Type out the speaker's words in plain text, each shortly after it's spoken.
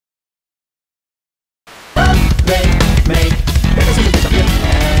they make ever since it's disappeared,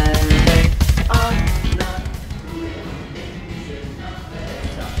 and they are not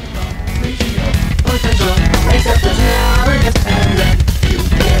reaching your potential, except that you never get, and then you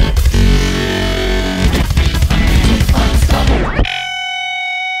get unstoppable.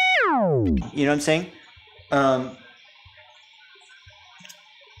 You know what I'm saying?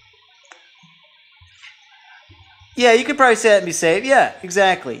 Yeah, you could probably say that and be safe. Yeah,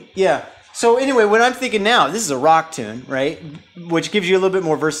 exactly. Yeah. So anyway, what I'm thinking now, this is a rock tune, right? Which gives you a little bit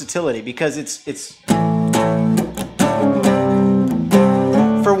more versatility because it's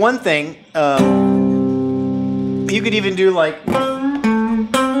for one thing, you could even do like, you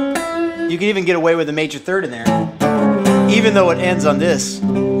could even get away with a major third in there, even though it ends on this,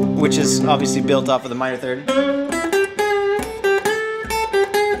 which is obviously built off of the minor third.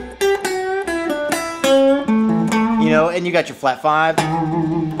 You know, and you got your flat 5.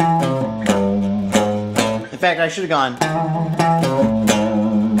 In fact, I should have gone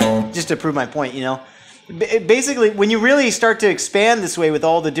just to prove my point, you know. Basically, when you really start to expand this way with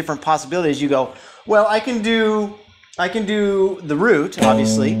all the different possibilities, you go, well, I can do the root,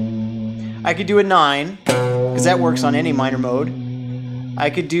 obviously. I could do a 9, because that works on any minor mode. I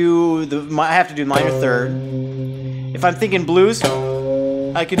could do I have to do minor third. If I'm thinking blues,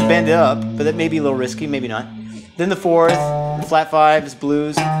 I could bend it up, but that may be a little risky, maybe not. Then the 4th, flat 5 is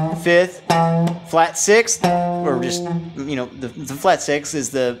blues. 5th, flat 6th, or just, you know, the flat 6 is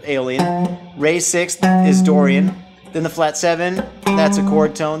the Aeolian. Raised 6th is Dorian. Then the flat 7, that's a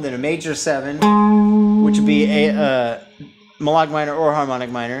chord tone. Then a major 7, which would be a melodic minor or harmonic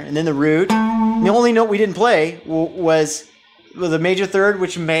minor. And then the root. And the only note we didn't play was the major third,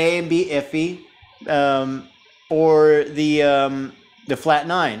 which may be iffy, or the flat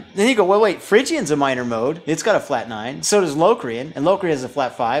 9. Then you go, well, wait, Phrygian's a minor mode. It's got a flat 9. So does Locrian. And Locrian has a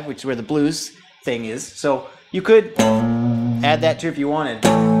flat 5, which is where the blues thing is. So you could add that too if you wanted.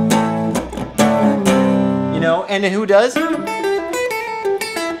 You know, and who does?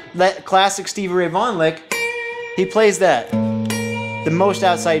 That classic Stevie Ray Vaughan lick, he plays that. The most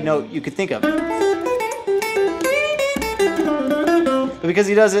outside note you could think of. But because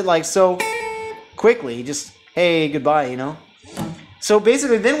he does it like so quickly, he just, hey, goodbye, you know? So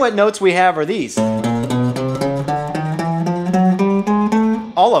basically, then what notes we have are these.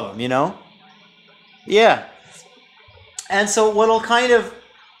 All of them, you know? Yeah. And so what'll kind of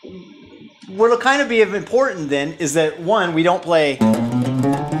be important then is that, one, we don't play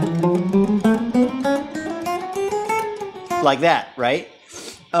like that, right?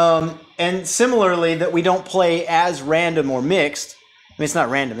 And similarly, that we don't play as random or mixed. I mean, it's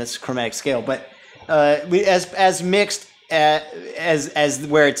not random, that's a chromatic scale, but as mixed as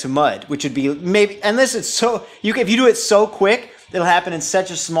where it's a mud, which would be maybe, unless it's so, if you do it so quick, it'll happen in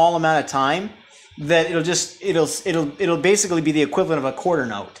such a small amount of time that it'll basically be the equivalent of a quarter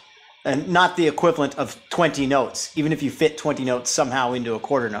note, and not the equivalent of 20 notes, even if you fit 20 notes somehow into a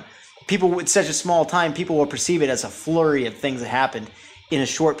quarter note. People with such a small time, people will perceive it as a flurry of things that happened in a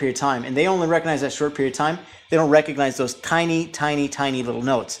short period of time, and they only recognize that short period of time. They don't recognize those tiny, tiny, tiny little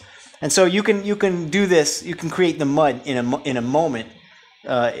notes. And so you can do this. You can create the mud in a moment,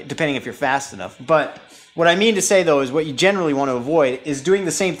 depending if you're fast enough. But what I mean to say though is what you generally want to avoid is doing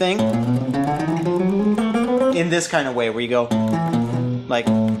the same thing in this kind of way, where you go like, I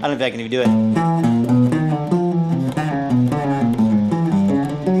don't know if I can even do it.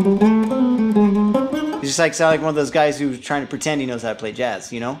 It's just like sound like one of those guys who's trying to pretend he knows how to play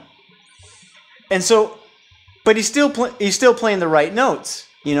jazz, you know. And so, but he's still playing the right notes.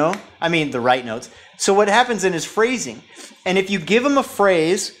 You know, I mean the right notes. So what happens then is phrasing. And if you give them a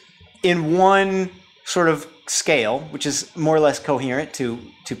phrase in one sort of scale, which is more or less coherent to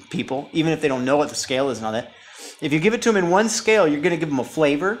people, even if they don't know what the scale is and all that, if you give it to them in one scale, you're going to give them a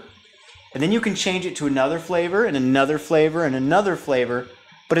flavor, and then you can change it to another flavor and another flavor and another flavor.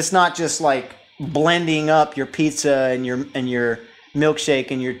 But it's not just like blending up your pizza and your milkshake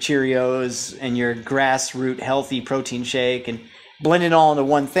and your Cheerios and your grassroot healthy protein shake and blend it all into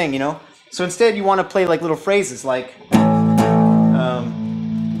one thing, you know? So instead you want to play like little phrases like, you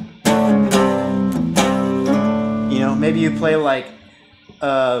know, maybe you play like,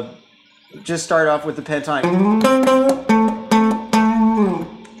 just start off with the pentatonic.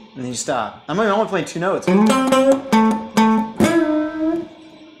 And then you stop. I'm only playing 2 notes.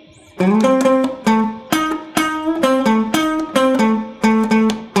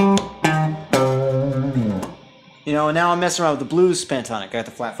 You know, and now I'm messing around with the blues pentatonic. I got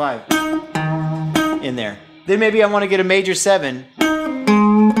the flat 5 in there. Then maybe I want to get a major 7.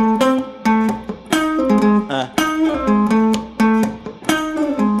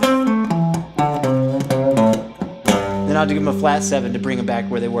 I'll give them a flat 7 to bring them back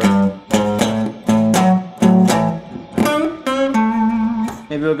where they were.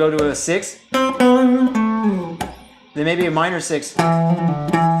 Maybe we'll go to a 6. Then maybe a minor 6.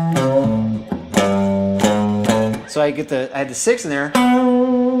 So I had the 6 in there,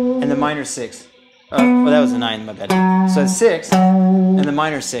 and the minor 6. Well, that was a 9, my bad. So it's 6, and the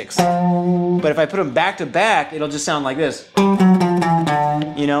minor 6. But if I put them back to back, it'll just sound like this.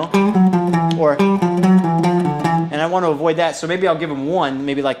 You know? Or, and I want to avoid that, so maybe I'll give them 1,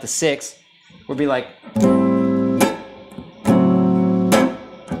 maybe like the 6, would be like. You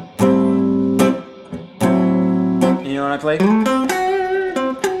know when I play?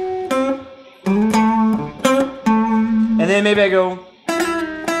 And then maybe I go.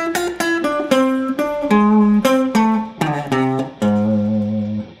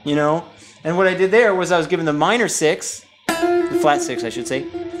 You know? And what I did there was I was giving the minor 6, the flat 6 I should say.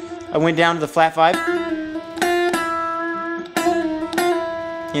 I went down to the flat 5.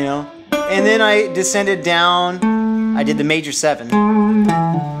 You know? And then I descended down. I did the major 7.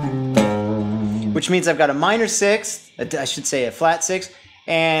 Which means I've got a minor 6, I should say a flat 6,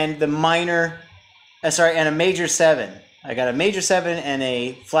 and the minor, and a major 7. I got a major 7 and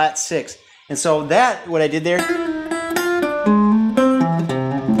a flat 6. And so that, what I did there,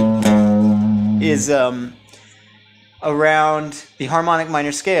 is around the harmonic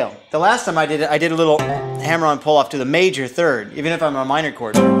minor scale. The last time I did it, I did a little hammer-on pull-off to the major 3rd, even if I'm on a minor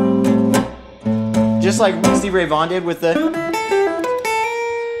chord. Just like Stevie Ray Vaughan did with the,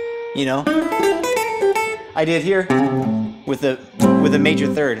 you know, I did here with the major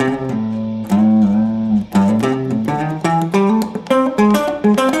 3rd.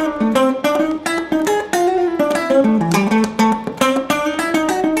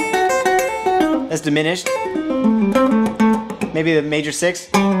 That's diminished. Maybe the major 6.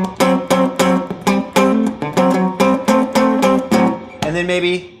 And then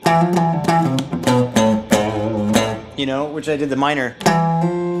maybe, you know, which I did the minor.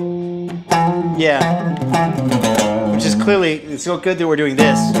 Yeah. Which is clearly, it's so good that we're doing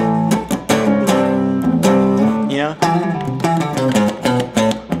this. You know?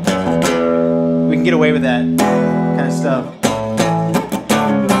 We can get away with that kind of stuff.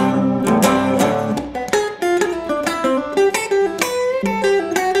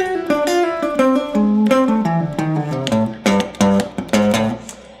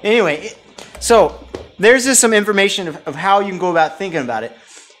 Anyway, so there's just some information of how you can go about thinking about it.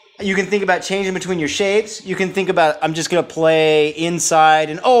 You can think about changing between your shapes. You can think about, I'm just going to play inside,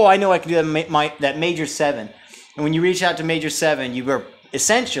 and oh, I know I can do that major 7. And when you reach out to major 7, you are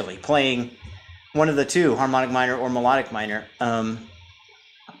essentially playing one of the two, harmonic minor or melodic minor.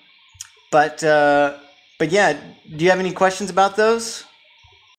 But yeah, do you have any questions about those?